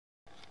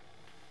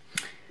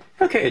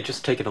Okay,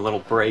 just taking a little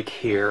break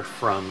here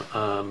from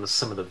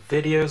some of the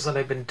videos that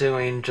I've been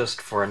doing just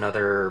for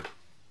another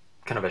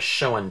kind of a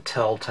show and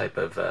tell type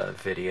of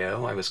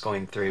video. I was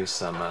going through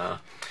some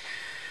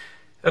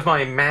of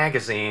my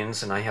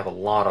magazines, and I have a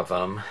lot of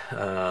them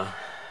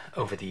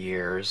over the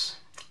years,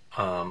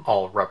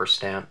 all rubber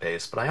stamp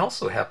based, but I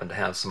also happen to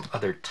have some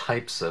other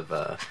types of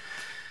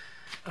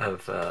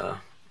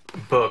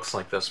books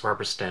like this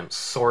Rubberstamp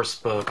source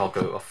book.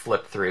 I'll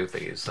flip through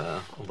these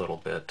a little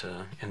bit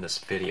in this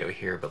video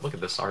here, but look at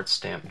this art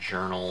stamp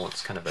journal.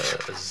 It's kind of a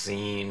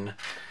zine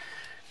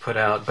put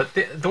out, but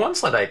the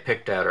ones that I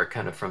picked out are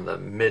kind of from the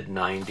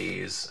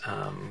mid-90s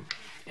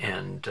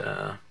and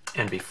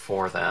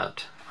before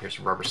that. Here's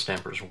Rubber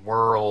Stamper's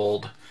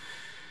World,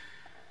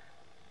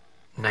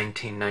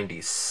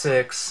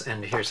 1996,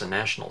 and here's a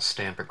National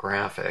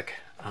Stampographic,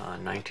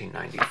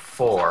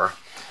 1994.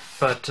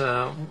 But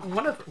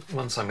one of the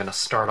ones I'm going to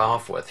start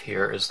off with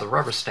here is the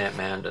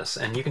Rubberstampmadness,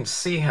 and you can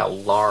see how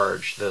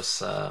large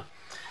this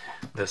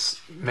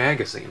this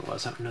magazine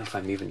was. I don't know if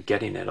I'm even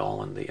getting it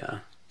all in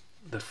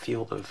the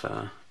field of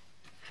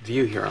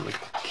view here on the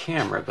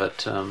camera,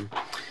 but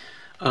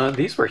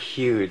these were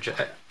huge.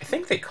 I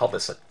think they call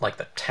this like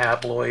the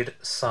tabloid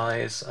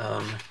size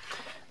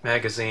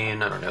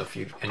magazine. I don't know if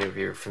any of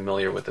you are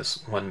familiar with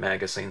this one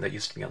magazine that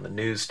used to be on the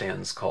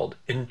newsstands called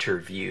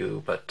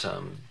Interview, but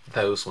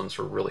those ones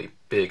were really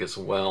big as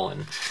well,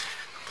 and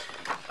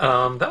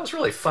that was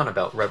really fun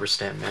about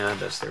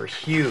Rubberstampmadness. They were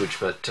huge,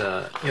 but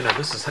you know,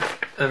 this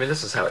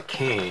is how it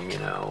came, you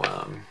know,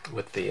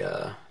 with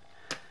the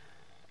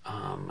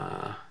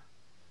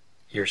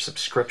your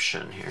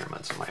subscription here.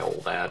 That's my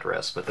old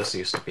address, but this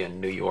used to be in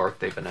New York.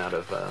 They've been out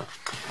of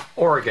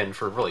Oregon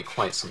for really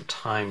quite some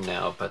time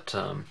now, but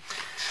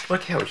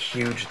look how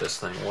huge this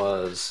thing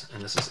was.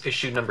 And this is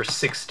issue number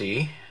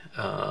 60.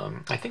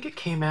 I think it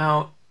came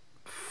out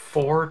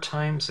 4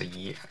 times a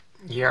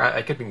year.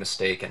 I could be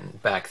mistaken.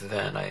 Back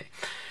then, I'm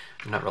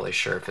not really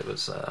sure if it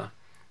was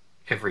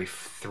every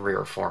 3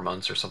 or 4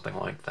 months or something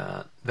like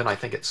that. Then I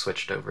think it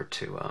switched over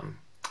to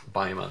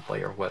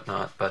bi-monthly or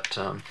whatnot, but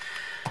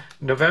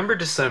November,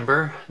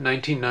 December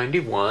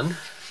 1991,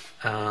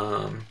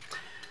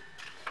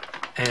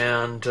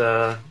 and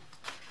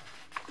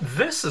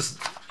this is,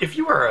 if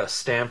you were a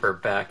stamper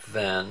back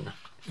then,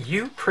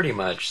 you pretty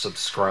much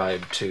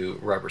subscribed to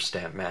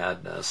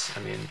Rubberstampmadness.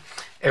 I mean,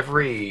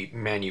 every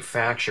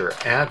manufacturer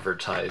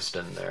advertised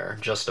in there,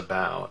 just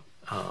about,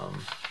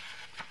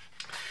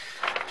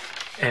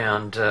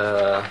 and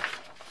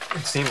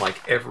it seemed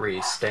like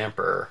every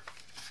stamper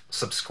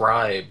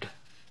subscribed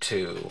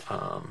to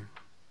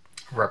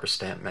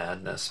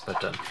Rubberstampmadness.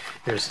 But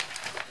here's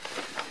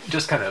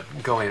just kind of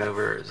going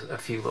over a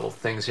few little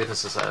things here.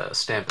 This is a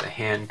Stamp in the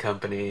Hand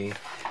company,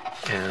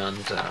 and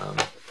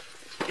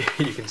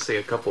you can see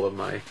a couple of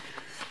my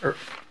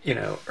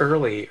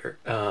early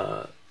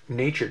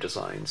nature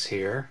designs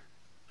here.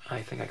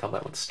 I think I call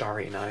that one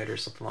Starry Night or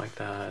something like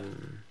that,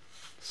 and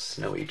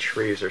Snowy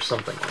Trees or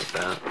something like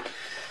that.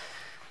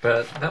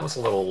 But that was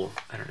a little,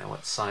 I don't know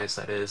what size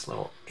that is,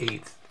 little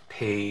 8th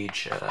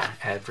page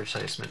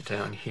advertisement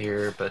down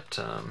here, but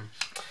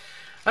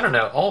I don't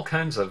know, all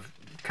kinds of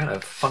kind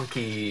of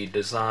funky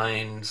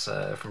designs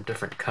from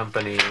different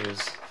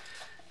companies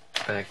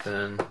back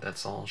then.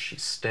 That's all she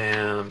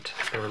stamped.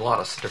 There were a lot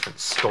of different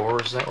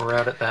stores that were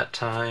out at that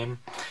time,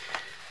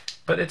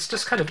 but it's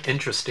just kind of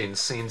interesting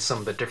seeing some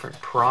of the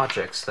different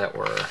projects that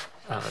were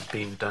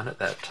being done at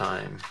that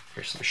time.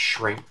 Here's some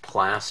shrink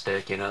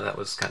plastic, you know, that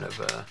was kind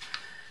of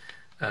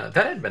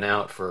that had been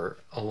out for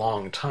a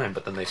long time,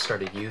 but then they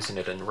started using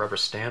it in rubber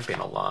stamping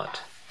a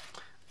lot.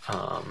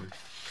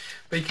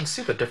 But you can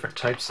see the different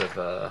types of,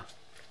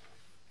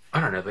 I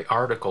don't know, the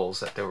articles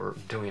that they were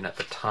doing at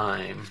the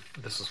time.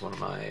 This is one of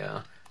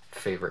my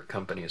favorite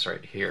companies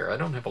right here. I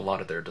don't have a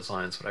lot of their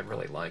designs, but I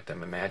really like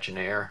them.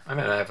 Imaginaire. I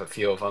mean, I have a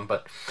few of them,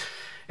 but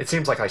it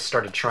seems like I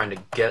started trying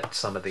to get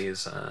some of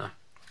these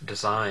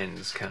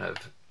designs kind of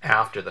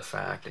after the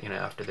fact, you know,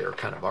 after they were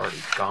kind of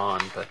already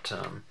gone, but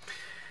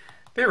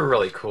they were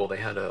really cool. They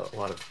had a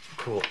lot of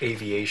cool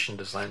aviation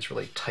designs,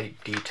 really tight,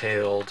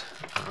 detailed.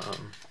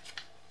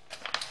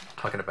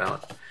 Talking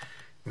about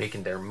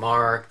making their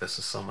mark. This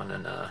is someone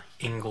in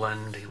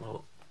England, a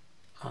little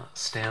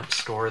stamp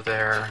store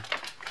there.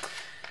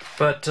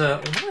 But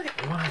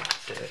what I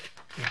did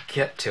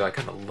get to, I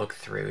kind of looked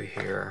through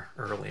here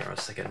earlier. I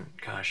was thinking,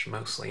 gosh,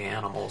 mostly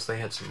animals. They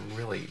had some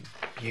really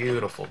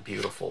beautiful,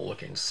 beautiful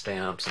looking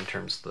stamps in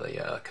terms of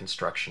the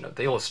construction of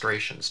the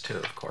illustrations too,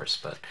 of course.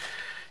 But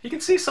you can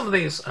see some of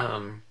these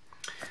are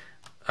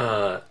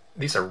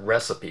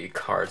recipe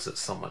cards that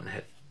someone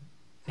had,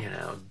 you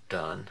know,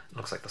 done. It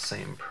looks like the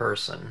same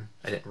person.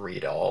 I didn't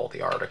read all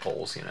the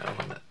articles, you know,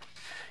 when it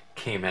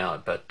came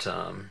out, but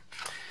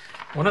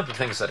one of the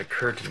things that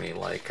occurred to me,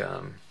 like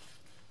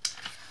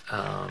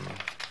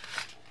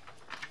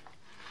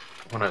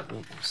when I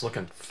was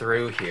looking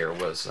through here,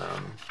 was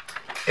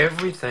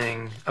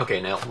everything. Okay,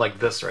 now like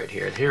this right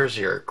here. Here's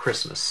your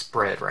Christmas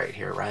spread right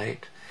here,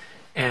 right?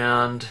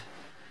 And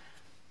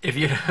if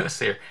you notice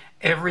here,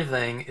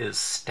 everything is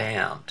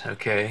stamped,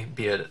 okay?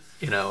 Be it,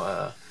 you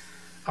know,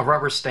 a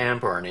rubber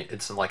stamp or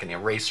it's like an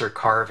eraser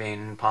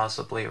carving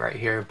possibly right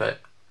here, but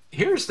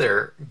here's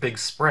their big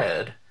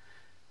spread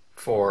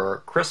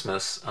for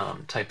Christmas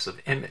types of,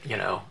 you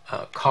know,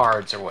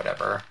 cards or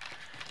whatever,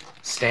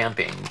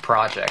 stamping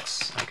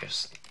projects, I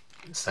guess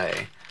you'd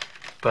say.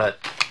 But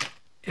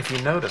if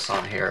you notice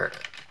on here,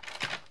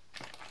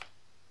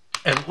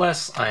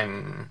 unless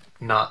I'm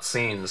not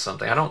seeing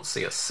something, I don't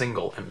see a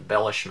single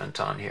embellishment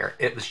on here.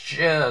 It was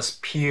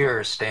just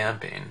pure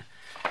stamping.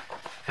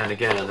 And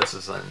again, this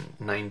is in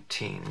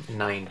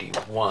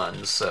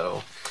 1991,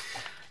 so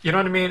you know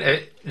what I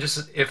mean?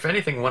 Just if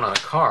anything went on a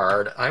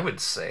card, I would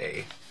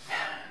say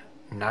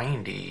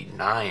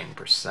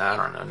 99%, I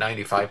don't know,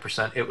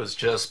 95%, it was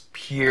just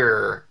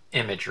pure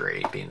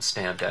imagery being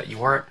stamped out. You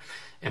weren't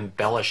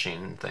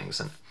embellishing things.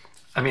 And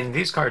I mean,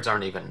 these cards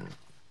aren't even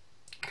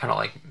kind of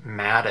like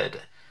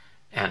matted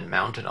and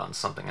mounted on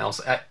something else.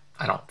 I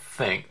don't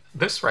think.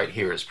 This right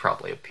here is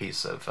probably a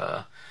piece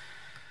of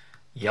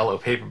yellow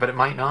paper, but it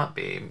might not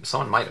be.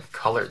 Someone might have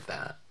colored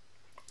that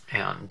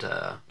and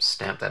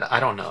stamped that. I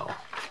don't know.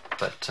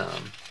 But,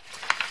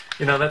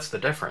 you know, that's the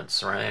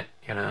difference, right?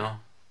 You know,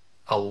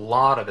 a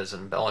lot of his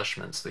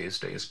embellishments these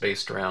days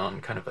based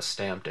around kind of a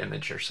stamped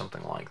image or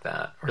something like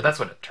that. Or that's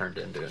what it turned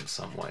into in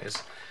some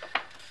ways.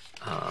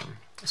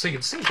 So you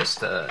can see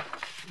just the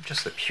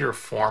pure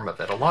form of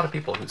it. A lot of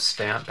people who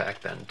stamped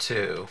back then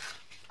too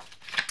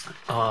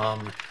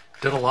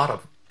did a lot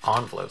of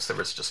envelopes. There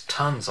was just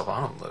tons of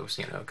envelopes,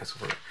 you know, because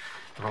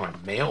everyone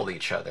mailed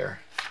each other.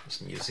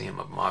 This Museum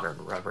of Modern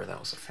Rubber, that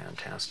was a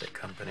fantastic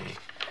company.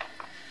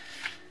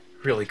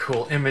 Really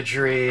cool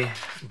imagery,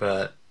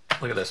 but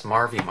look at this,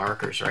 Marvy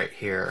markers right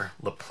here,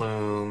 La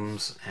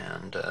Plumes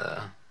and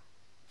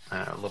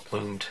La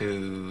Plume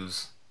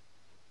 2s.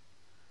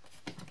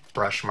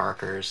 Brush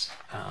markers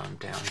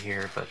down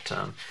here, but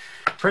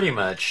pretty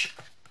much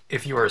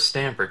if you were a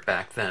stamper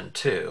back then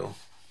too,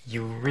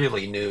 you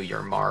really knew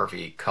your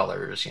Marvy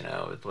colors, you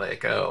know,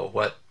 like, oh,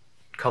 what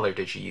color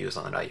did you use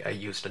on it? I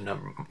used a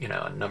number, you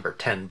know, a number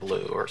 10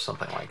 blue or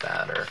something like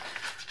that,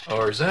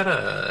 or is that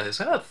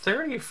a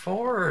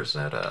 34 or is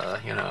that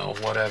a, you know,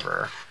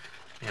 whatever,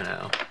 you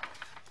know.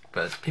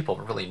 But people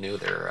really knew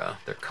their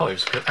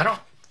colors. I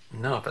don't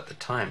know if at the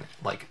time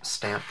like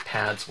stamp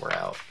pads were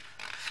out.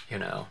 You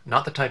know,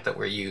 not the type that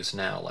we're used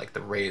now, like the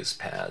raised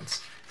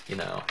pads, you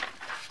know.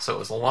 So it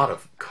was a lot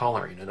of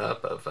coloring it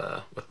up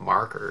with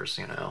markers,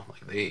 you know,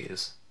 like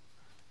these.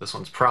 This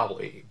one's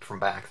probably from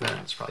back then.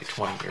 It's probably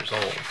 20 years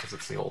old because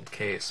it's the old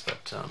case.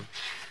 But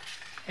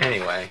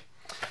anyway,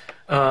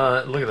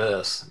 look at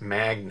this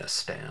Magnus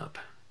stamp.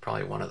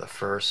 Probably one of the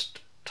first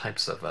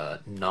types of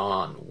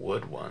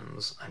non-wood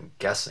ones, I'm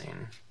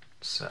guessing.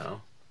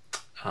 So.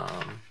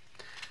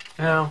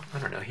 Now, I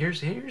don't know,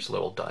 here's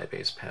little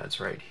die-based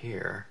pads right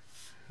here.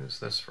 Who's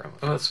this from?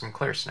 Oh, it's from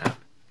Snap.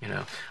 You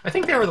know, I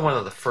think they were one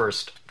of the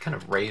first kind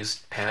of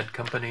raised pad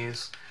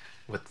companies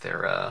with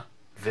their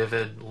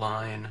Vivid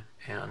line,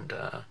 and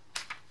I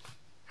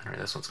don't know,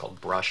 this one's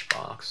called Brush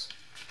Box.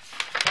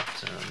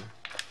 But,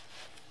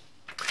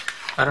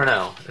 I don't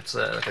know, it's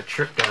like a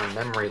trip down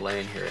memory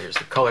lane here. Here's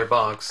the color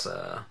box,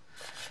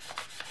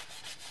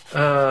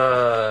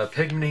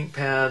 pigment ink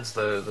pads,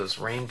 those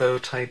rainbow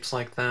types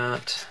like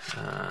that.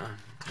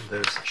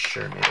 Those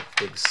sure made a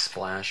big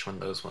splash when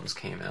those ones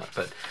came out.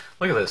 But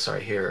look at this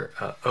right here,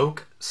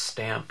 oak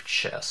stamp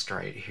chest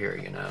right here.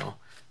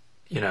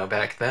 You know,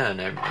 back then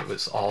it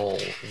was all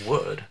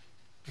wood,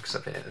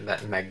 except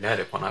that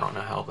magnetic one. I don't know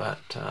how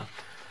that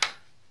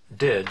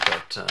did,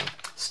 but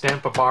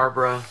Stampa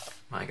Barbara.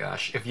 My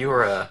gosh, if you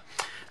were a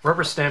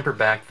rubber stamper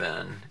back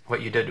then,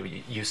 what you did,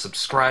 you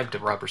subscribed to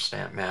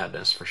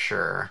Rubberstampmadness for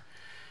sure.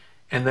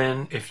 And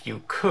then, if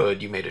you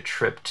could, you made a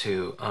trip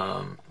to,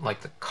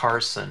 like the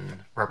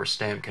Carson Rubber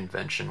Stamp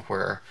Convention,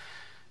 where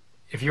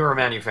if you were a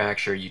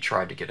manufacturer, you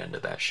tried to get into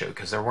that show,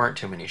 because there weren't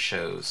too many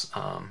shows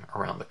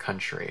around the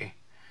country.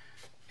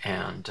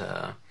 And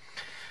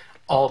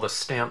all the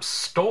stamp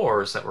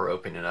stores that were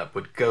opening up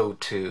would go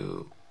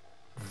to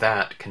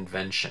that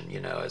convention, you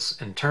know, as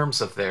in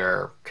terms of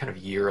their kind of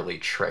yearly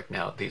trick.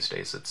 Now, these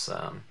days, it's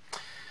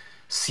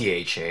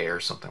CHA or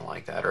something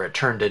like that, or it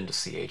turned into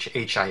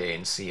HIA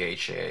and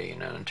CHA, you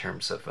know, in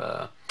terms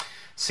of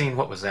seeing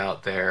what was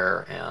out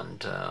there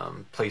and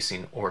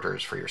placing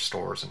orders for your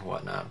stores and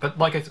whatnot. But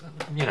like,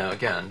 you know,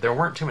 again, there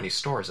weren't too many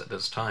stores at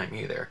this time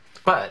either.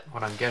 But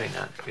what I'm getting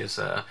at is,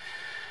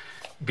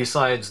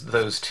 besides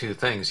those two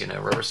things, you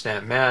know,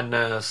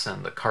 Rubberstampmadness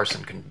and the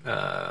Carson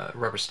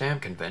Rubber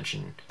Stamp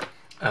Convention,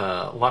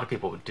 a lot of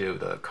people would do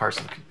the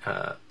Carson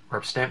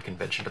Rubber Stamp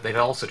Convention, but they'd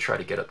also try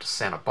to get up to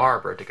Santa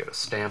Barbara to go to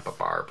Stampa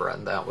Barbara,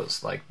 and that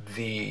was like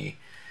the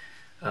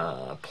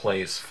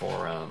place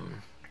for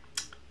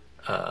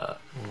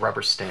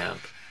rubber stamp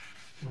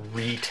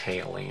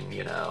retailing,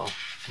 you know,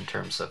 in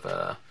terms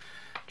of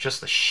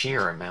just the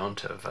sheer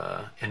amount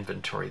of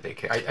inventory they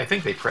carry. I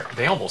think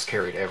they almost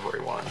carried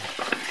everyone,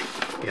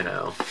 you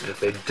know. If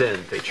they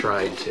didn't, they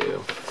tried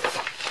to.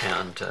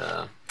 And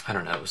I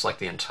don't know, it was like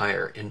the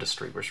entire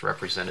industry was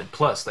represented.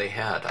 Plus, they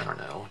had, I don't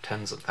know,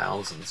 tens of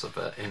thousands of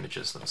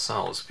images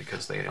themselves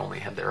because they only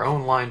had their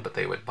own line, but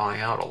they would buy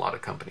out a lot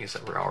of companies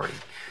that were already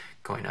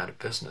going out of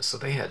business. So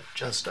they had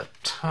just a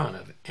ton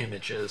of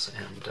images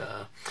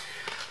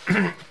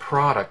and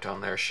product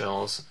on their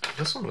shelves.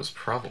 This one was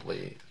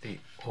probably the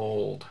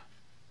old...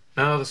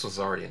 No, this was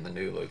already in the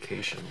new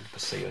location,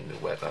 Paseo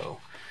Nuevo.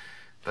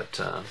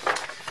 But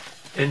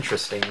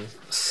interesting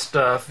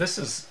stuff. This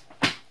is,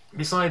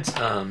 besides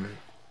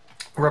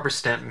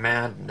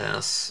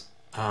Rubberstampmadness,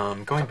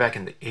 going back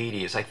in the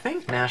 80s, I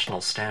think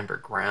National Stamper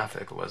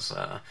Graphic was,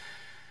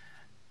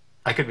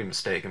 I could be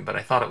mistaken, but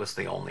I thought it was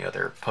the only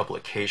other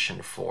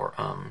publication for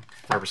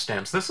rubber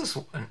stamps. This is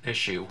an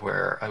issue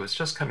where I was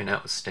just coming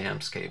out with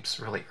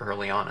Stampscapes really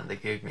early on, and they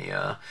gave me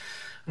a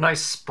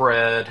nice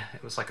spread.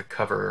 It was like a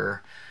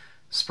cover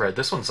spread.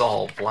 This one's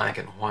all black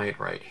and white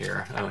right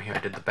here. Oh, here I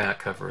did the back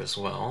cover as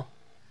well.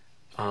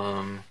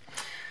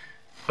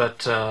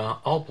 But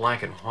all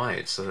black and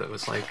white, so it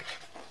was like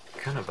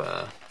kind of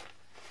a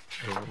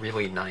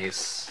really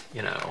nice,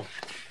 you know,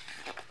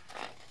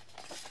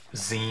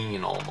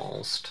 zine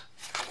almost.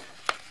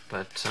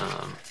 But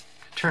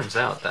it turns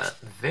out that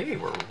they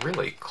were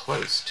really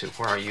close to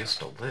where I used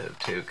to live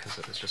too, because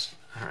it was just,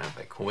 I don't know,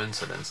 by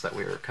coincidence that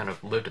we were kind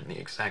of lived in the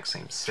exact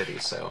same city.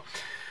 So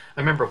I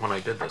remember when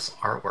I did this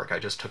artwork, I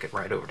just took it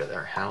right over to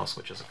their house,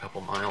 which is a couple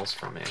miles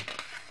from me.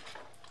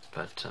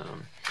 But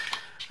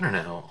I don't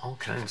know, all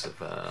kinds of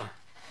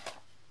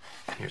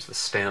here's the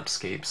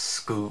Stampscapes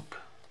scoop,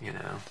 you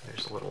know,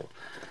 there's a little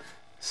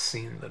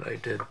scene that I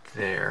did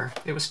there.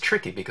 It was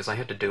tricky because I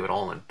had to do it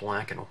all in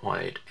black and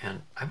white,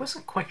 and I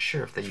wasn't quite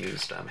sure if they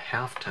used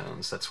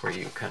halftones. That's where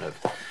you kind of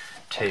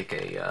take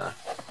a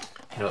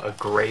you know, a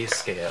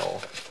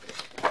grayscale,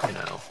 you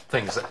know,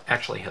 things that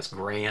actually has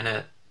gray in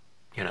it,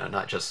 you know,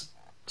 not just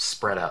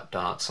spread out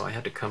dots. So I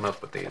had to come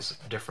up with these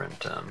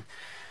different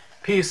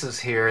pieces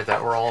here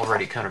that were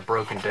already kind of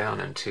broken down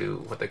into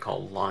what they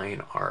call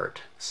line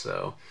art.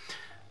 So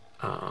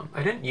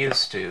I didn't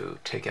used to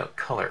take out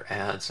color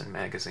ads in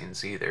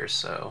magazines either,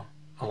 so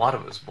a lot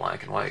of it was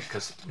black and white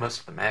because most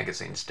of the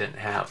magazines didn't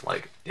have,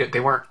 like, they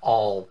weren't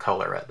all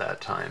color at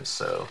that time,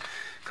 so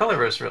color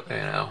was really, you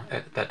know,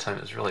 at that time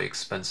it was really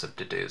expensive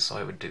to do, so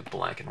I would do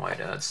black and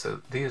white ads.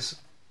 So these,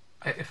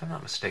 if I'm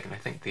not mistaken, I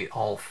think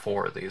all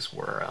four of these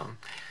were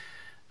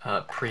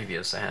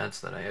previous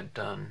ads that I had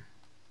done.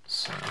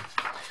 So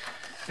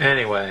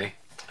anyway,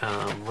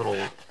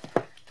 little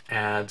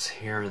ads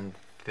here and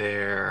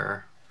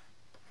there.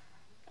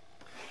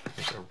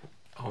 There's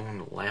our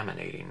own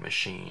laminating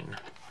machine.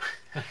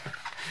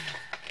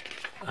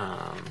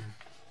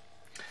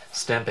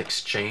 Stamp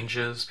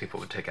exchanges. People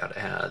would take out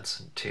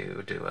ads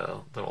to do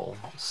a little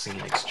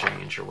scene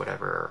exchange or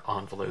whatever.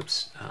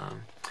 Envelopes.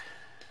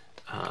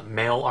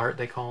 Mail art,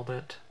 they called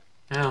it.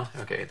 Oh,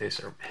 okay, these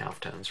are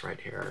halftones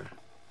right here.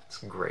 It's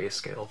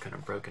grayscale kind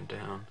of broken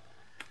down.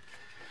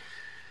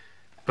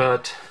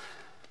 But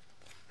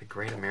the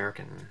Great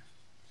American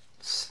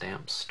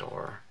Stamp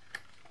Store.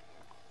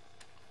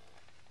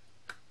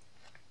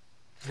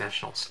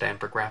 National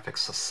Stamper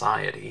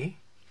Society.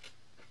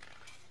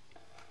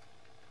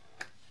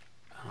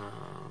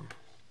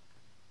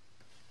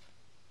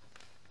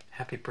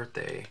 Happy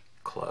Birthday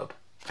Club.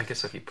 I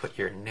guess if you put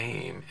your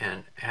name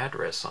and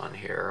address on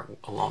here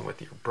along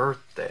with your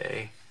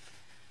birthday,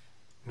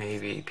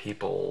 maybe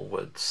people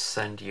would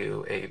send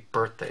you a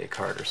birthday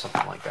card or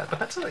something like that. But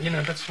that's, you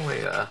know, that's the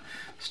way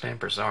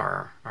stampers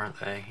are, aren't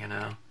they?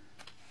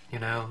 You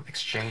know,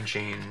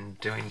 exchanging,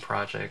 doing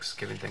projects,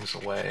 giving things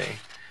away.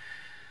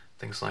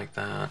 Things like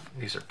that.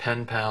 These are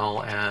pen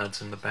pal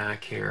ads in the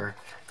back here.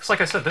 Because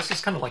like I said, this is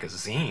kind of like a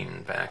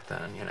zine back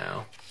then, you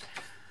know.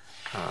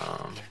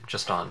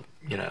 Just on,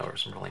 you know, or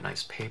some really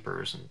nice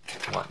papers and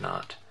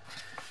whatnot.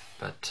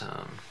 But,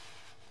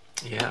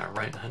 yeah,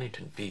 right in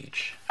Huntington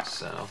Beach.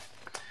 So,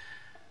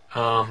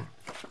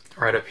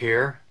 right up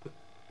here,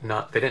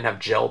 they didn't have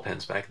gel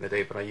pens back in the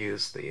day, but I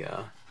used the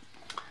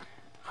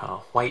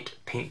white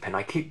paint pen.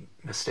 I keep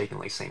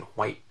mistakenly saying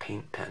white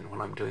paint pen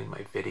when I'm doing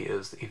my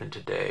videos, even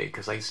today,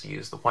 because I used to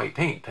use the white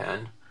paint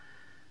pen,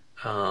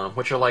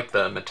 which are like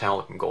the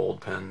metallic and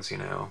gold pens, you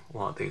know. A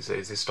lot these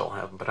days they still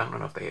have them, but I don't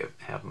know if they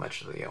have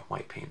much of the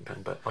white paint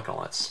pen. But look at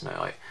all that snow.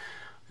 I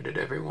did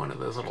every one of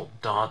those little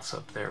dots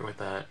up there with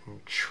that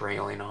and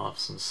trailing off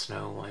some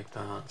snow like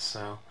that.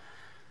 So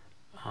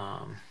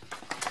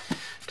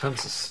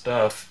tons of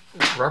stuff.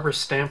 Rubber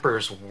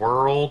Stampers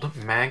World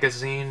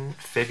Magazine,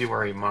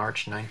 February,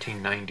 March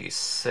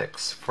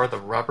 1996, for the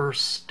Rubber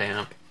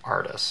Stamp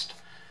artist.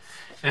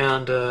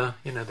 And,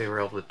 you know, they were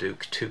able to do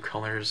two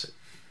colors.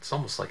 It's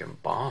almost like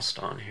embossed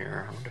on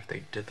here. I wonder if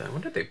they did that. I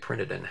wonder if they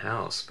printed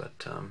in-house,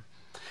 but,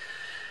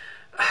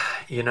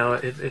 you know,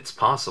 it's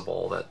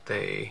possible that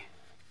they,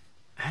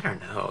 I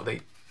don't know,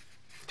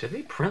 did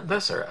they print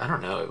this? Or, I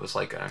don't know, it was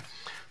like a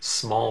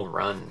small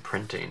run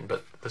printing,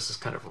 but this is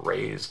kind of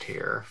raised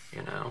here,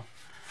 you know.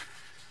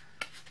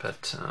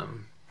 But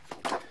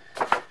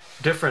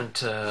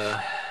different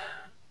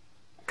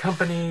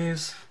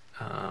companies.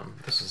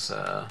 This is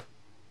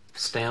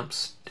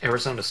Stamps,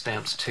 Arizona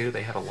Stamps too.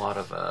 They had a lot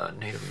of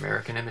Native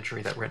American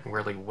imagery that went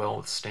really well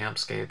with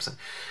Stampscapes, and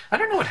I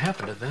don't know what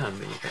happened to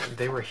them.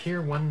 They were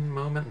here one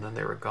moment and then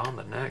they were gone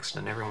the next,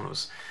 and everyone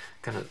was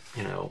kind of,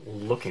 you know,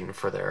 looking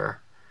for their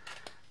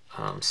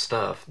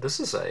stuff. This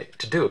is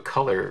to do a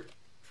color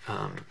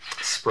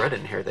spread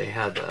in here. They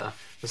had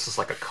this is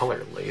like a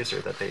color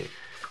laser that the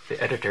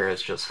editor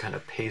has just kind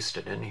of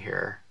pasted in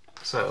here.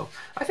 So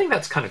I think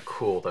that's kind of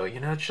cool, though. You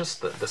know, it's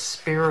just the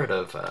spirit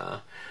of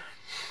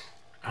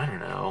I don't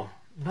know,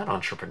 not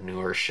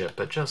entrepreneurship,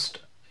 but just,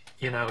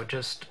 you know,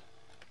 just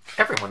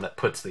everyone that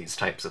puts these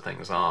types of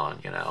things on,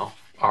 you know,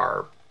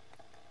 are,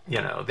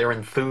 you know, they're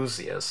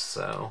enthusiasts.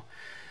 So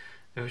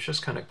it was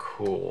just kind of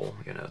cool,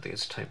 you know,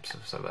 these types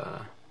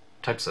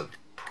of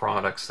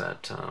products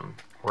that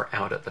were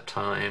out at the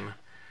time.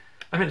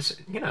 I mean, it's,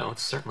 you know,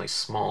 it's certainly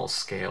small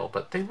scale,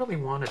 but they really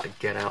wanted to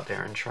get out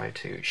there and try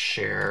to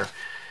share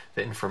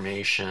the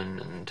information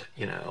and,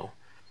 you know,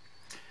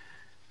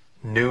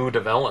 new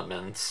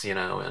developments, you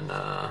know, in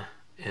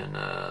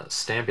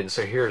stamping.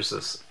 So here's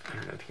this, I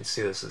don't know if you can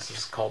see this, this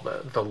is called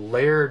the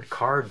layered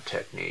card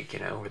technique, you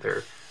know,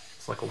 where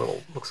it's like a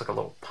little, looks like a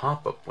little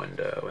pop-up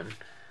window, and,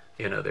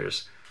 you know,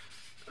 there's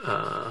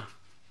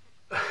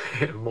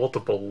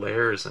multiple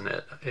layers in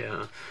it.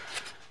 Yeah,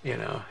 you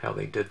know, how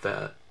they did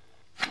that.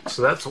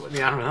 So that's,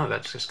 yeah, I don't know,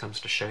 that just comes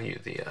to show you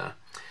the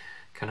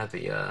kind of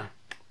the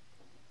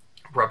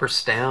rubber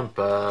stamp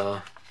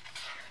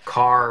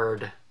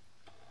card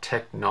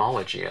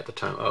technology at the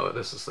time. Oh,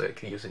 this is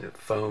like using a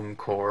foam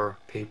core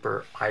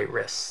paper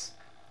iris,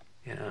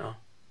 you know,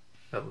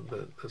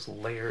 those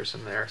layers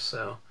in there.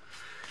 So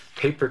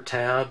paper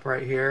tab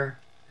right here,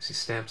 you see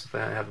stamps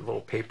that have a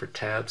little paper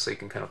tab, so you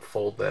can kind of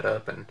fold that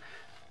up and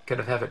kind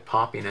of have it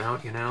popping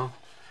out, you know.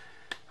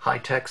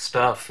 High-tech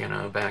stuff, you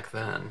know, back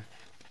then.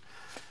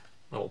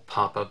 Little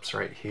pop-ups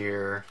right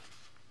here.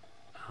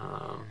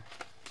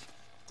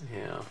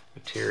 Yeah,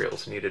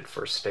 materials needed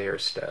for stair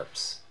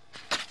steps.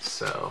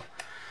 So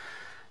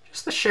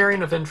just the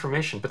sharing of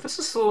information. But this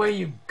is the way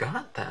you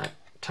got that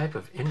type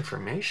of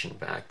information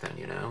back then,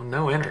 you know.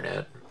 No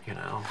internet, you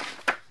know.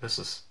 This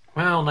is,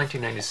 well,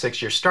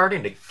 1996. You're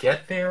starting to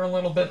get there a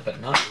little bit, but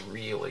not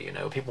really, you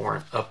know. People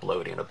weren't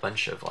uploading a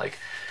bunch of, like,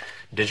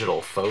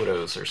 digital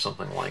photos or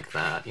something like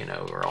that, you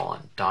know. We're all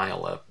on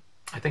dial-up.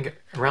 I think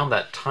around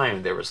that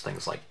time there was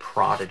things like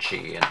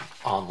Prodigy and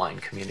online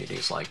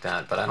communities like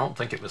that, but I don't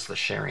think it was the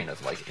sharing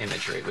of, like,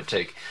 imagery. It would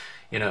take,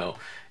 you know,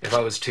 if I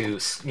was to,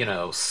 you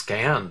know,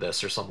 scan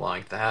this or something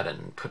like that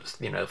and put,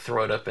 you know,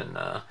 throw it up in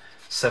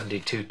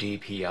 72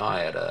 dpi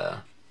at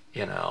a,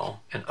 you know,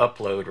 an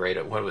upload rate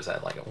at, what was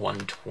that, like at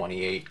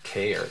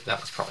 128K, or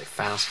that was probably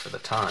fast for the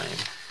time,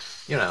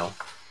 you know,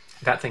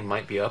 that thing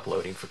might be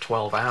uploading for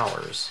 12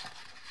 hours.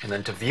 And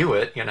then to view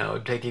it, you know,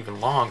 it'd take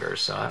even longer.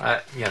 So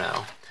you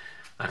know,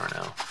 I don't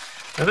know.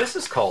 Now this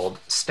is called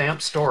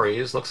Stamp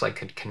Stories. Looks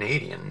like a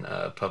Canadian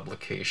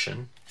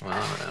publication. Well,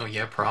 I don't know.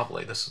 Yeah,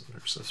 probably. This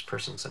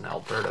person's in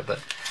Alberta. But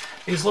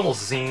these little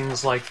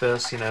zines like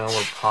this, you know,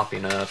 were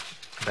popping up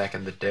back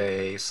in the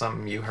day.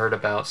 Some you heard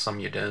about,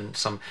 some you didn't.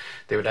 Some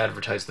they would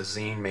advertise the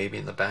zine maybe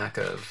in the back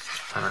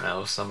of, I don't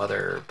know, some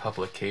other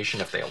publication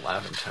if they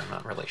allowed them to. I'm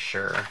not really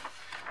sure. I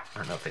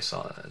don't know if they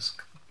saw it as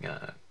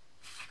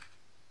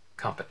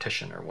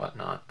competition or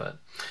whatnot, but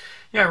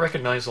yeah, I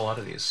recognize a lot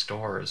of these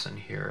stores in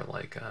here,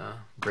 like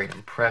Great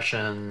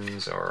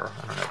Impressions, or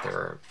I don't know if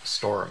they're a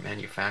store or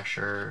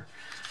manufacturer.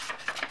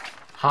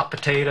 Hot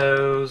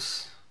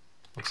Potatoes,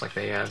 looks like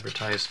they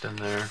advertised in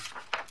there.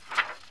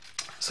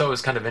 So it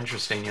was kind of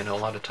interesting, you know, a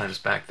lot of times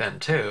back then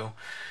too.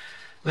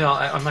 You know,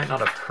 I might not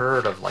have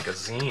heard of like a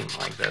zine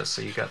like this,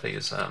 so you got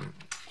these,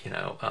 you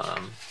know,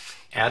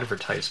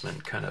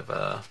 advertisement kind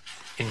of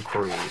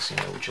inquiries, you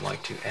know, would you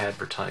like to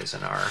advertise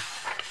in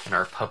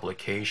our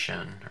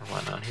publication or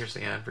whatnot. Here's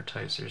the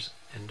advertisers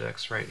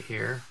index right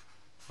here.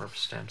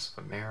 Rubberstamps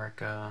of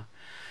America.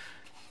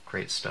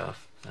 Great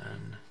stuff.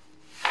 And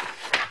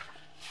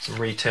some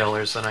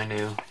retailers that I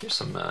knew. Here's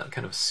some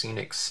kind of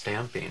scenic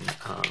stamping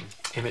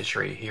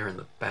imagery here in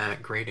the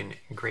back.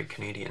 Great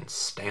Canadian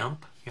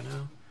Stamp, you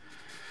know.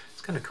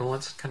 It's kind of cool.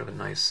 It's kind of a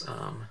nice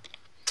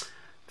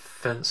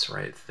fence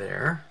right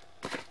there.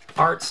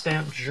 Art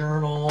Stamp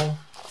Journal.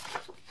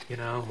 You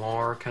know,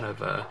 more kind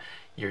of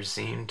your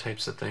zine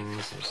types of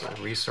things. There's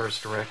a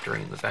resource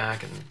directory in the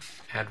back, and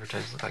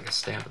advertising, like a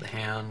Stamp of the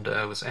Hand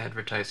was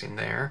advertising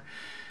there.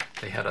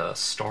 They had a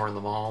store in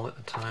the mall at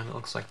the time. It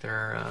looks like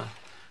they're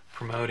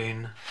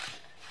promoting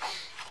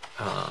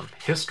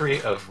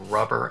history of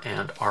rubber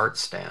and art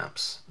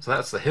stamps. So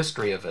that's the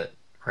history of it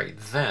right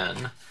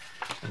then.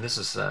 And this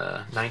is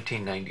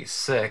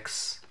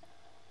 1996.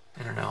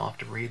 I don't know, I'll have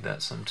to read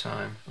that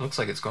sometime. It looks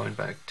like it's going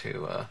back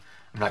to,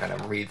 I'm not going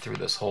to read through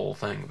this whole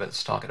thing, but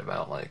it's talking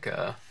about, like,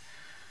 I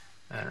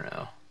don't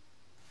know,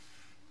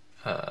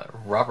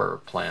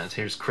 rubber plants.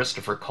 Here's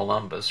Christopher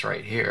Columbus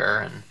right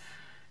here, and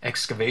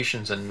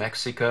excavations in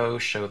Mexico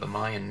show the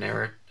Mayan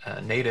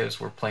natives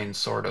were playing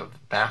sort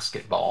of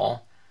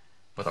basketball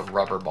with a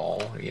rubber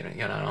ball, you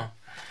know.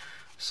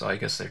 So I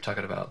guess they're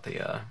talking about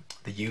the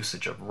the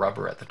usage of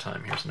rubber at the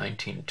time. Here's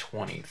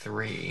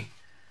 1923.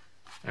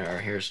 Or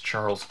here's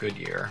Charles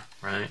Goodyear,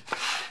 right?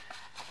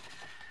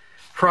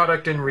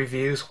 Product and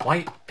reviews.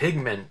 White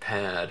pigment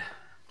pad.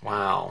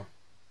 Wow.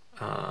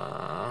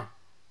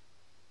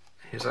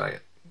 Here's a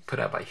put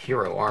out by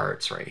Hero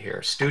Arts right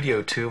here.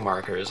 Studio 2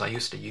 markers. I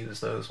used to use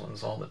those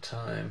ones all the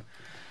time.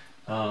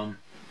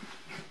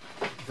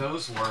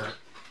 Those were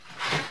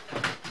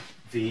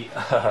the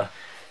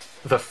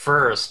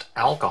first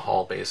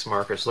alcohol-based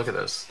markers. Look at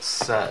this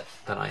set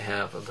that I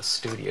have of the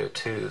Studio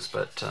 2s,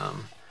 but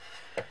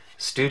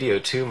Studio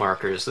 2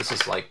 markers, this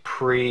is like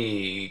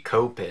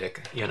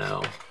pre-Copic, you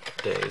know,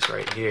 days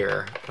right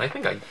here. But I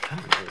think I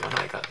don't know when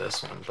I got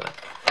this one, but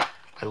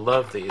I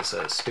love these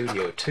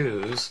Studio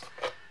 2s,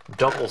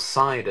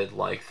 double-sided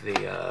like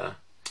the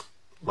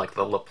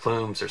La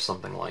Plumes or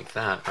something like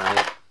that,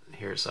 right?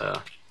 Here's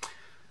a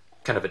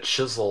kind of a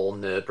chisel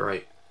nib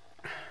right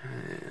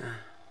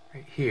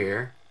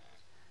here,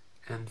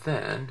 and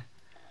then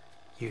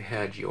you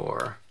had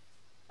your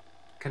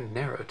kind of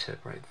narrow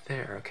tip right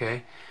there,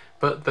 okay?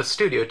 But the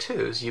Studio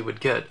 2s, you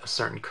would get a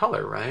certain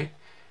color, right?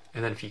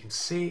 And then if you can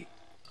see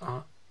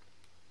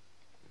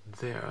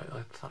there,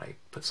 I thought I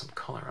put some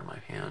color on my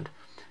hand.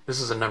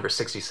 This is a number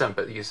 67,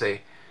 but you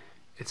say,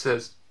 it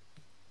says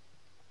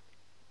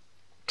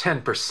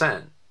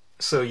 10%.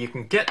 So you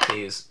can get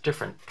these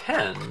different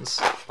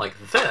pens like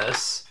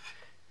this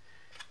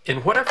in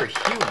whatever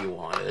hue you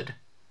wanted,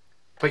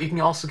 but you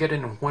can also get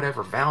it in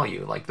whatever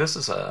value. Like this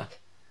is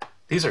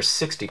these are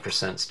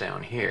 60%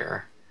 down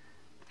here,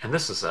 and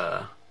this is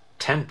a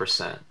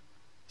 10%.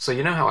 So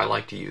you know how I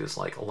like to use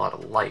like a lot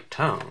of light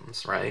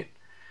tones, right?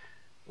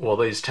 Well,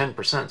 these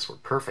 10% were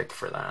perfect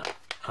for that,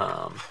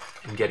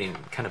 and getting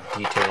kind of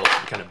detailed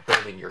and kind of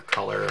building your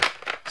color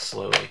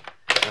slowly.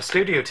 Now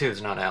Studio 2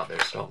 is not out there,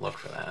 so don't look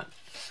for that.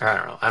 Or I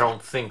don't know, I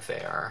don't think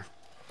they are.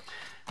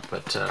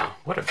 But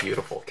what a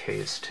beautiful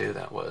case too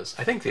that was.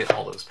 I think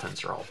all those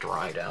pens are all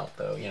dried out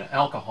though. You know,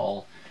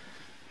 alcohol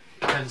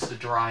tends to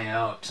dry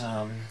out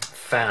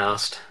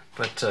fast.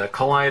 But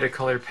Collida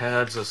color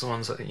pads, those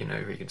ones that, you know,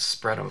 you can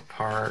spread them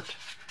apart.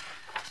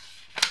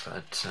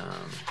 But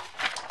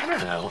I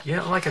don't know.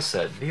 Yeah, like I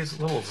said, these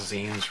little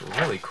zines were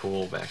really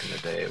cool back in the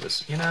day. It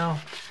was, you know,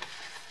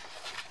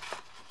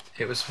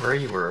 it was where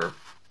you were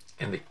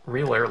in the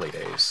real early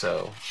days.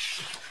 So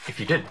if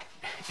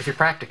you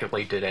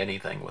practically did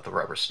anything with a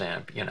rubber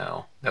stamp, you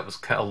know, that was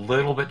a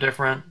little bit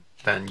different,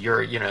 then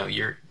you're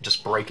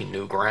just breaking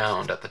new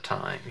ground at the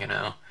time, you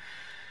know.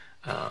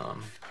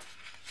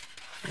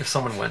 If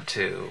someone went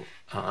to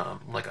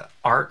like an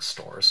art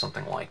store or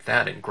something like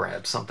that and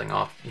grabbed something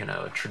off, you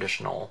know, a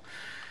traditional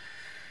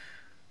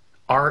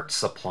art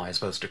supply as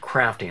opposed to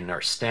crafting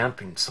or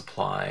stamping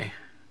supply,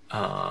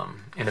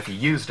 and if you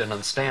used it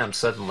on stamps,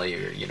 suddenly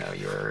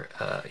you're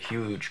a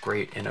huge,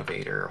 great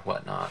innovator or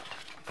whatnot.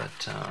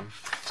 But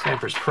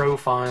stampers'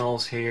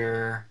 profiles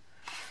here,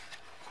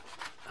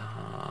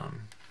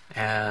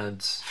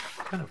 ads,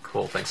 kind of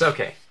cool things.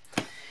 Okay,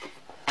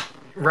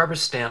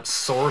 Rubberstamp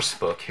source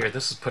book here.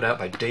 This is put out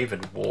by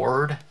David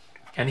Ward,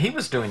 and he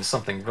was doing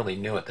something really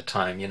new at the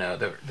time. You know,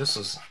 this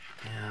was,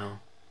 you know,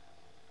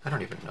 I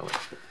don't even know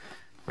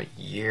what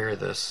year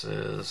this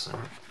is.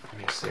 Let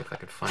me see if I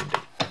could find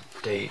a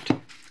date.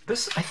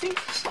 This, I think,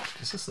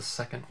 is this the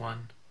second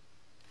one?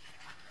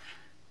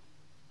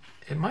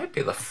 It might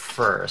be the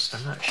first,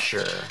 I'm not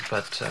sure,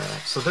 but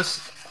so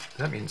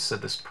that means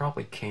that this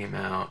probably came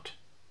out,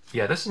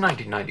 yeah, this is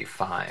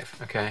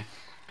 1995, okay?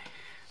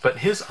 But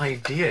his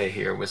idea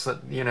here was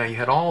that, you know, you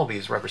had all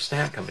these rubber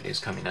stamp companies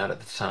coming out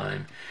at the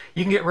time.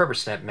 You can get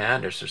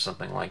Rubberstampmadness or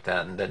something like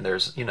that, and then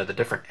there's, you know, the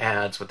different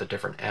ads with the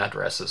different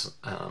addresses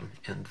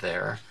in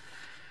there.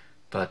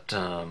 But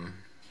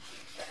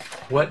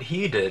what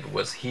he did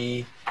was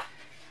he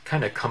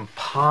kind of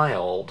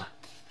compiled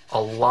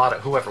a lot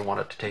of, whoever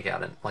wanted to take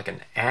out like an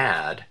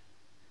ad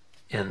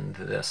in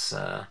this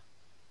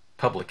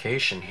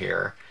publication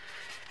here,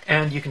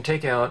 and you can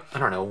take out, I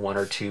don't know, 1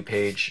 or 2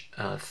 page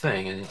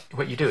thing, and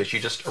what you do is you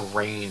just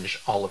arrange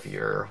all of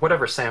your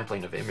whatever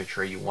sampling of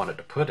imagery you wanted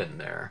to put in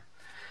there.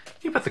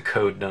 You put the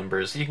code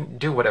numbers, you can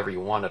do whatever you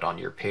wanted on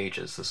your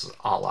pages. This is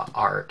a la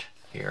art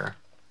here.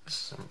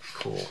 Some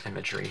cool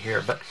imagery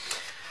here, but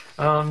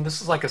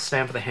this is like a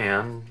stamp of the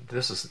hand.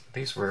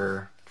 These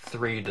were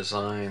 3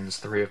 designs,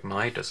 3 of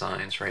my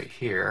designs right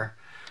here.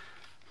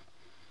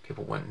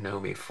 People wouldn't know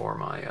me for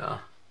my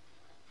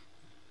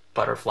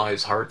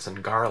butterflies, hearts,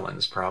 and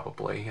garlands,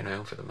 probably, you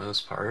know, for the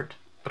most part.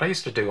 But I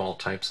used to do all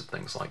types of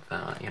things like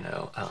that, you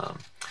know.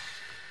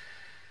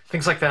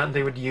 Things like that, and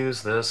they would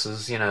use this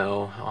as, you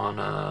know,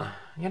 on,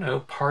 you know,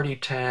 party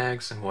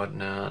tags and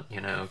whatnot,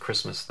 you know,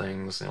 Christmas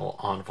things, they'll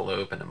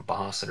envelope and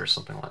emboss it or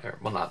something like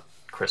that. Well, not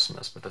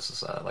Christmas, but this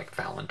is like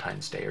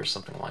Valentine's Day or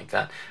something like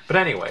that. But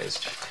anyways,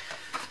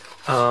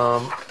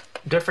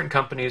 different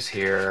companies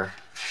here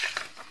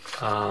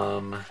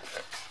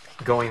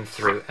going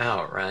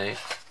throughout, right?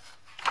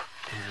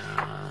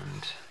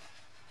 And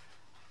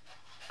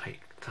I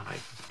thought I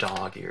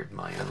dog-eared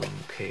my own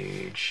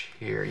page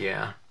here,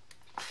 yeah.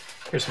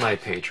 Here's my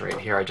page right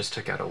here. I just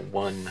took out a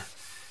one-page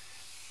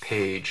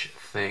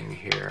thing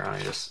here, and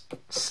I just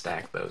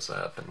stacked those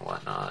up and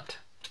whatnot.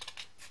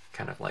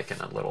 Kind of like in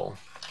a little...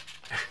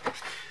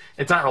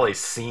 It's not really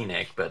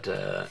scenic, but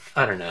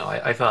I don't know.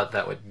 I thought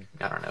that would,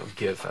 I don't know,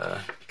 give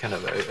kind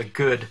of a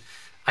good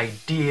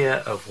idea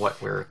of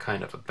what we're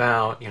kind of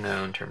about, you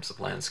know, in terms of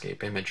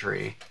landscape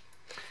imagery.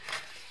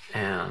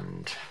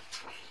 And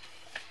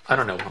I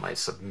don't know when I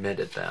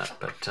submitted that,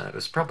 but it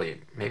was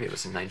probably, maybe it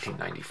was in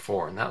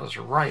 1994, and that was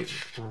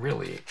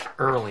really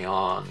early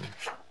on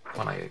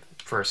when I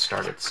first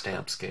started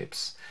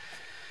Stampscapes.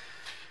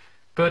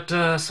 But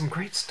some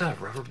great stuff.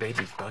 Rubber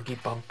Baby Buggy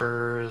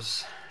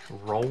Bumpers,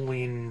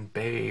 Rolling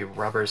Bay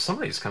Rubbers. Some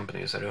of these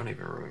companies I don't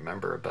even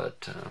remember,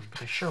 but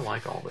I sure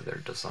like all of their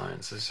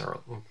designs. These are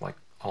like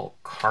all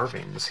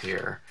carvings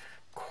here.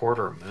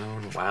 Quarter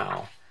Moon,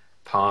 wow.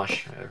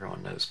 Posh,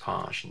 everyone knows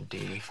Posh and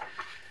D.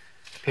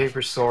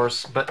 Paper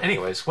Source. But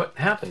anyways, what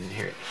happened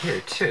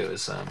here too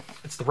is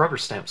it's the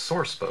Rubberstamp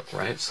source book,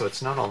 right? So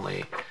it's not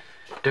only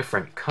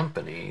different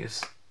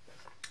companies,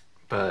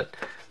 but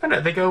I don't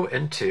know, they go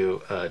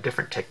into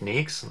different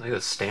techniques. Look at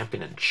the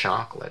stamping in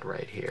chocolate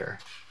right here.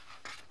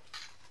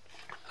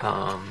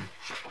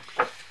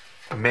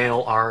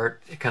 Mail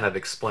art, it kind of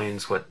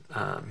explains what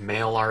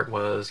mail art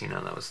was. You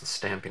know, that was the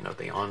stamping of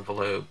the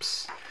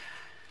envelopes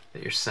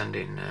that you're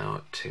sending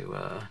out to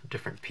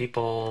different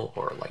people,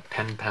 or like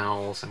pen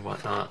pals and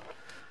whatnot.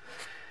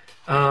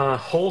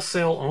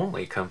 Wholesale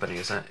only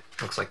companies. That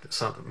looks like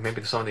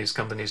maybe some of these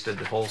companies did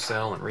the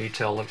wholesale and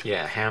retail. Look,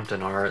 yeah,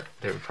 Hampton Art.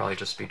 They would probably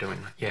just be doing,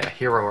 yeah,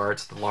 Hero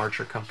Art's the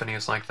larger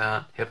companies like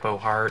that. Hippo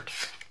Heart.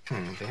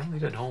 They only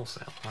did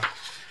wholesale.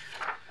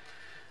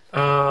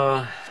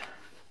 Huh?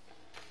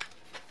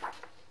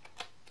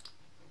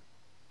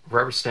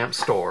 Rubberstamp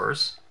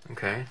stores.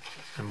 Okay,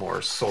 and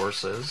more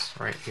sources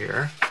right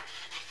here.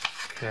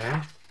 Okay,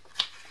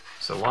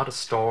 so a lot of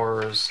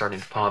stores starting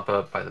to pop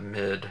up by the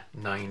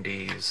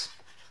mid-90s.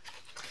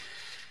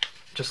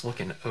 Just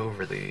looking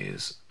over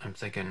these, I'm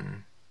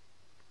thinking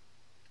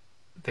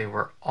they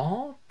were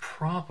all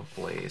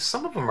probably,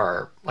 some of them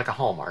are like a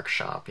Hallmark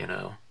shop, you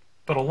know,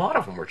 but a lot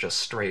of them were just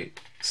straight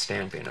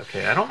stamping.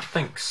 Okay, I don't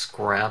think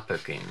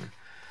scrapbooking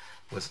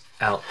was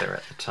out there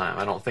at the time.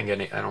 I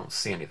don't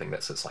see anything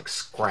that says like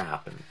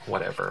scrap and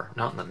whatever,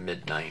 not in the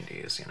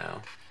mid-90s, you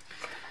know.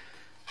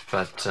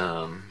 But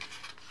I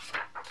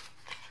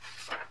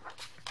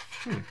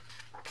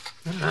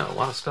don't know, a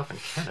lot of stuff in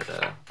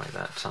Canada by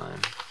that time.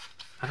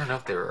 I don't know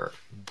if they were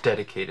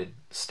dedicated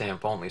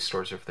stamp-only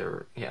stores, or if they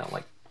were, yeah,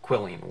 like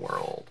Quilling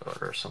World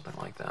or something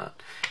like that.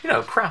 You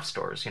know, craft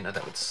stores, you know,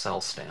 that would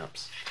sell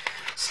stamps.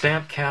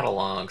 Stamp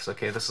catalogs.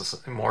 Okay, this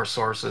is more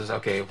sources.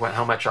 Okay,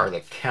 how much are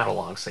the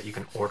catalogs that you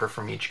can order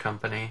from each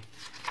company?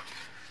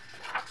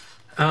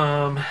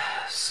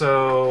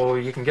 So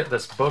you can get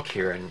this book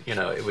here, and you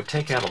know, it would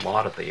take out a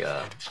lot of the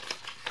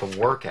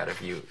work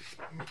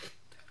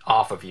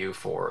off of you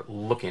for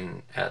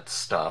looking at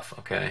stuff.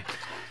 Okay.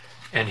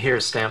 And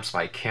here's stamps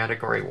by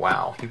category.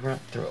 Wow, he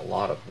went through a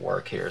lot of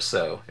work here.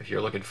 So if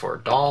you're looking for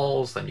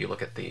dolls, then you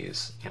look at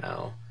these, you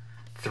know,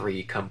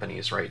 3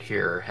 companies right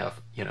here have,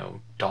 you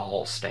know,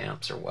 doll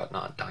stamps or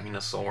whatnot.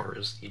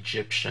 Dinosaurs,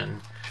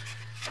 Egyptian.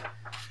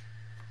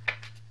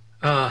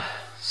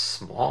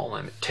 Small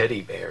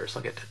teddy bears.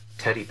 Look at the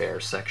teddy bear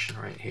section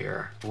right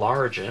here.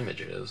 Large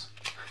images.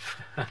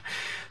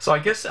 So I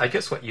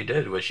guess what you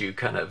did was you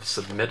kind of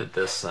submitted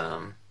this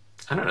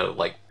I don't know,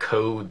 like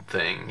code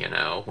thing, you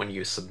know, when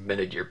you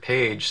submitted your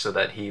page, so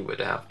that he would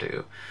have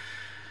to,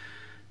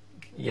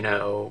 you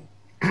know,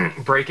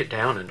 break it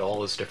down into all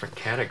those different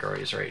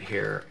categories right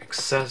here.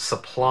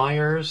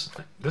 Suppliers.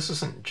 This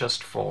isn't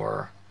just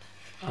for,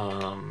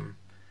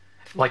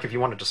 like if you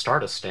wanted to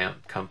start a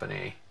stamp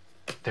company,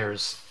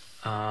 there's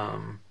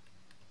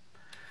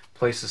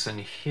places in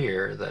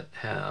here that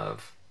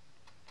have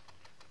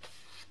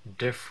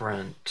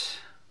different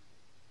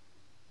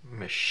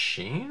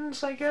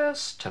machines, I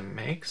guess, to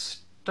make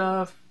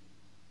stuff.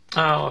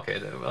 Oh, okay.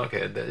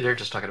 Okay, they're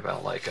just talking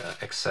about like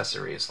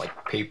accessories,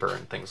 like paper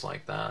and things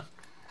like that.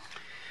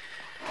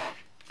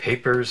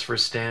 Papers for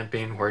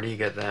stamping. Where do you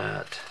get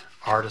that?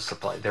 Artist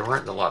supply. There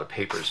weren't a lot of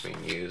papers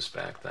being used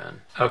back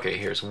then. Okay,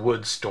 here's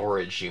wood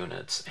storage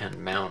units and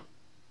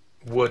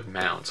wood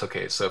mounts.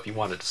 Okay, so if you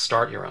wanted to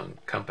start your own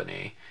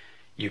company,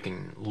 you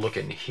can look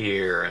in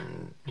here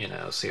and, you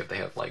know, see if they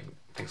have like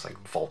things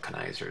like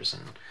vulcanizers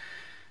and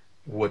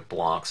wood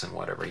blocks and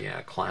whatever.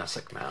 Yeah,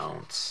 classic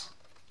mounts.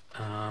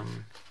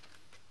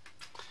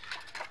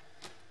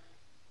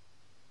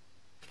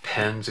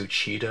 Pens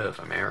Uchida of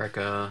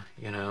America,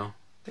 you know.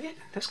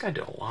 This guy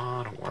did a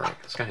lot of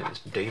work. This guy is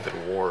David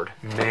Ward.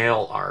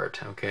 Mail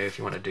art, okay, if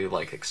you want to do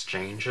like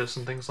exchanges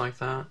and things like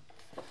that.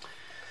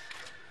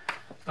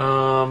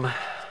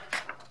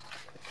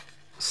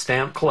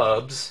 Stamp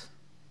clubs,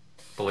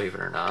 believe it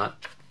or not.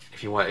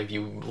 If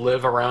you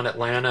live around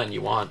Atlanta and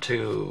you want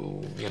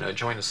to, you know,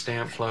 join a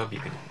stamp club, you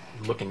can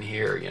look in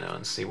here, you know,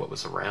 and see what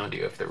was around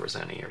you, if there was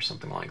any or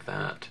something like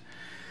that.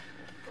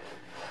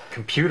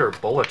 computer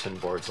bulletin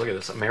boards. Look at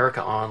this.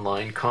 America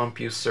Online,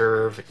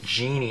 CompuServe,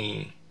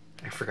 Genie.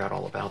 I forgot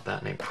all about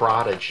that name.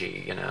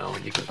 Prodigy, you know.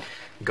 You can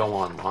go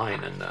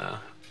online and,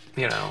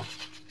 you know,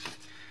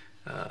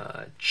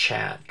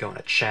 chat, go in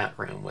a chat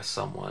room with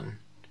someone.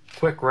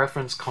 Quick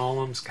reference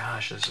columns.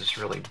 Gosh, this is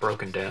really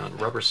broken down.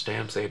 Rubber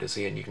stamps A to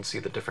Z, and you can see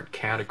the different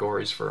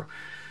categories for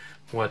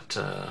what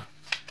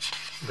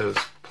those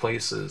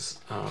places,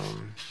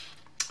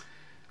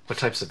 what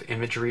types of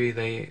imagery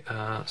they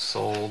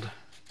sold.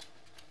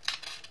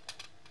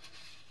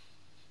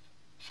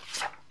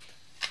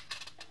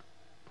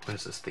 What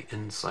is this? The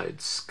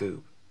inside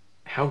scoop.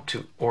 How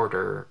to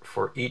order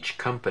for each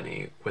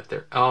company with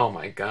their... Oh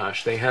my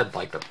gosh, they had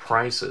like the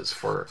prices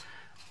for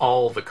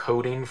all the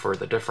coding for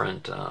the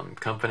different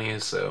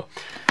companies. So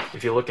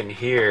if you look in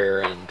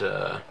here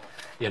and,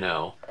 you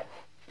know,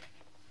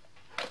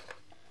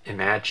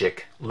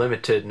 Imagic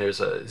Limited, and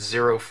there's a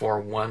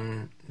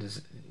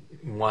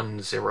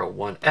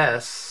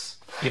 041101S,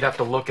 you'd have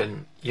to look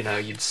and, you know,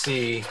 you'd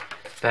see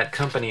that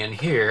company in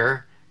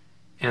here,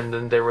 and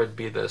then there would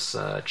be this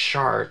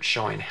chart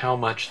showing how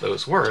much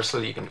those were, so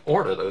that you can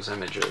order those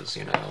images,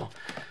 you know,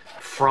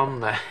 from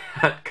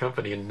that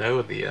company and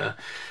know the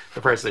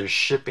price. There's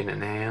shipping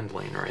and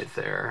handling right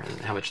there,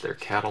 and how much their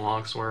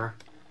catalogs were.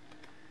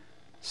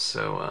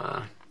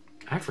 So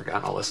I've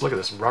forgotten all this. Look at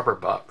this, rubber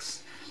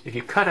bucks. If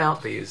you cut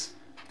out these,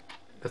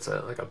 that's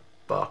like a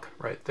buck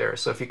right there.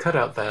 So if you cut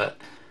out that,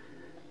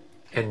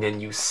 and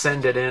then you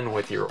send it in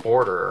with your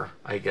order,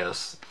 I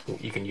guess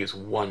you can use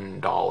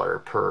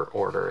 $1 per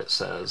order, it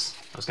says.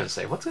 I was going to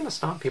say, what's going to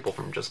stop people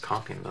from just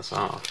copying this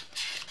off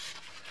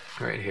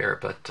right here?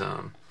 But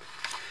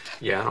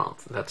yeah, I don't.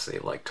 That's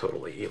like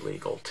totally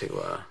illegal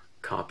to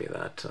copy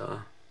that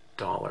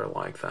dollar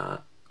like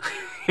that.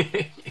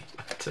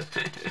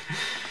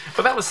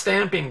 But that was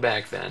stamping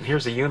back then.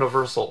 Here's a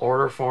universal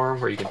order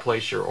form where you can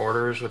place your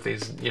orders with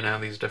these, you know,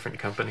 these different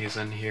companies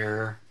in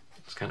here.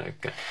 It's kind of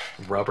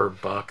rubber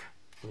buck,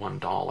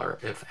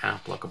 $1 if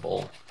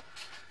applicable.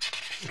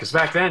 Because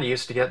back then you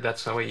used to get,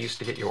 that's how you used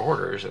to get your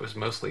orders. It was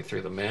mostly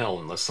through the mail,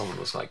 unless someone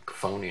was like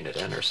phoning it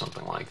in or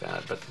something like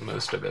that. But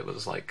most of it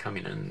was like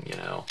coming in, you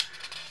know,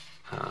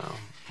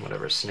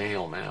 whatever,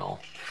 snail mail.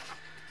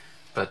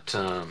 But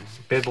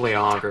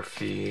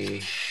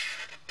bibliography,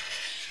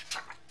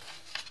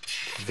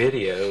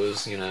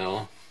 videos, you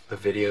know, the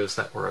videos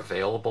that were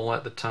available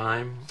at the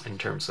time in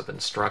terms of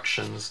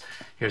instructions.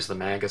 Here's the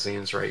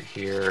magazines right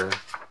here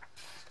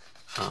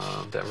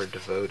that were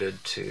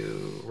devoted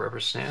to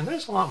Rubberstamp. And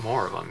there's a lot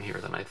more of them here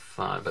than I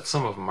thought, but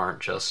some of them aren't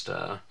just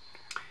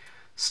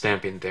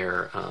stamping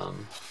their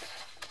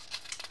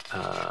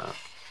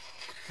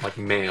like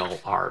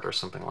mail art or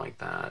something like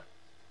that.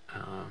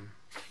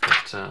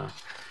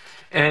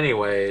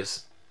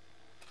 Anyways,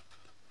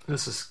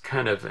 this is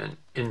kind of an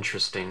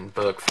interesting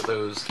book for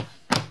those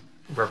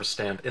rubber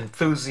stamp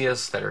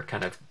enthusiasts that are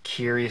kind of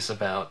curious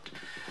about,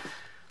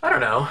 I don't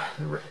know,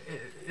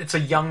 it's a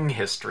young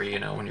history, you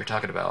know, when you're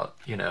talking about,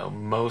 you know,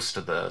 most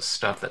of the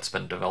stuff that's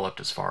been developed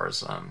as far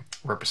as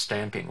rubber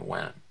stamping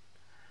went.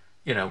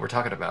 You know, we're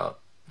talking about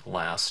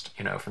last,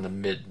 you know, from the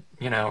mid,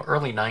 you know,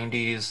 early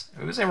 90s.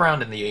 It was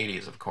around in the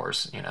 80s, of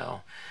course, you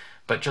know,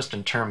 but just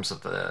in terms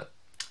of the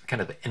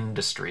kind of the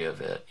industry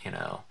of it, you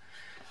know,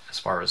 as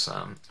far as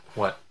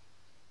what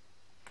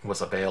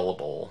was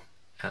available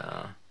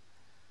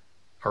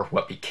or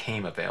what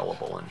became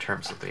available in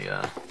terms of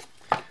the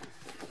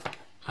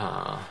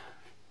I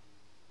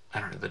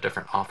don't know, the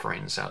different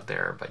offerings out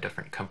there by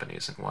different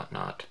companies and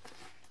whatnot.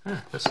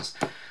 This is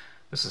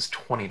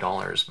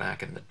 $20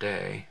 back in the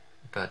day,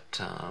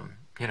 but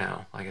you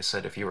know, like I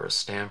said, if you were a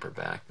stamper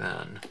back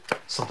then,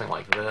 something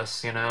like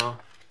this, you know,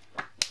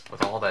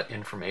 with all that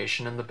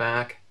information in the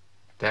back,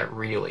 that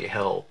really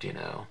helped, you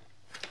know.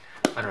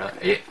 I don't know.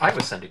 I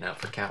was sending out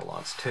for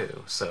catalogs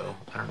too, so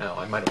I don't know.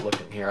 I might have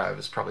looked in here. I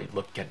was probably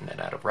getting it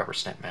out of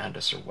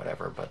Rubberstampmadness or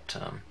whatever. But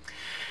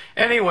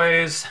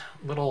anyways,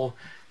 little.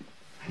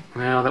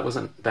 Well, that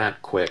wasn't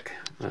that quick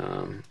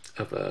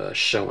of a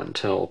show and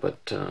tell,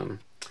 but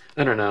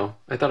I don't know.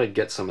 I thought I'd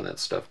get some of that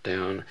stuff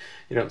down.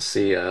 You don't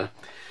see a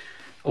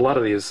lot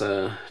of these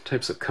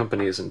types of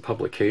companies and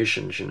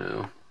publications, you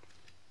know,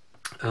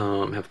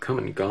 have come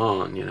and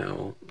gone. You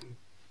know,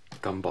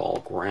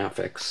 Gumball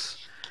Graphics.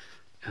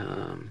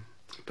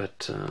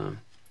 But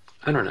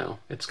I don't know.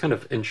 It's kind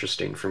of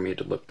interesting for me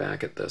to look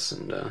back at this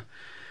and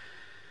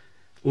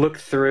look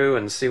through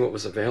and see what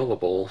was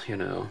available. You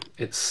know,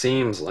 it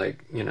seems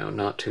like, you know,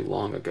 not too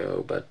long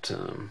ago, but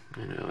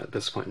you know, at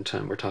this point in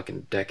time, we're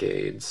talking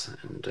decades.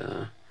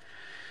 And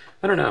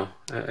I don't know.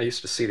 I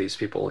used to see these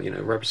people. You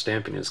know, rubber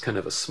stamping is kind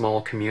of a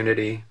small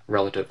community,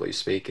 relatively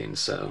speaking.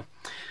 So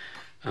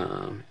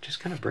it just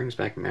kind of brings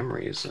back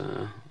memories,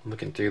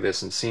 looking through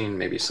this and seeing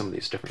maybe some of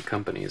these different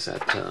companies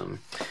at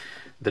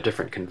the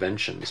different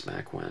conventions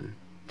back when.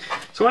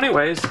 So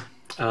anyways,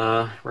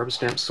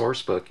 Rubberstamp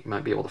Sourcebook, you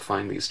might be able to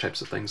find these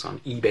types of things on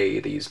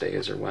eBay these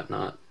days or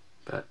whatnot.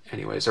 But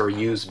anyways, or a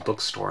used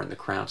bookstore in the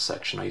craft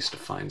section. I used to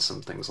find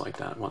some things like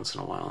that once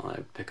in a while, and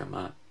I'd pick them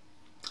up.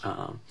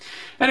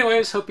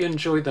 Anyways, hope you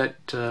enjoyed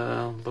that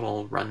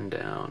little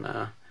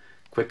rundown,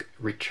 quick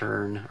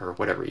return, or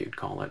whatever you'd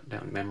call it,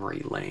 down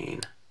memory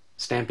lane,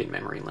 stamping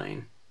memory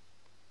lane.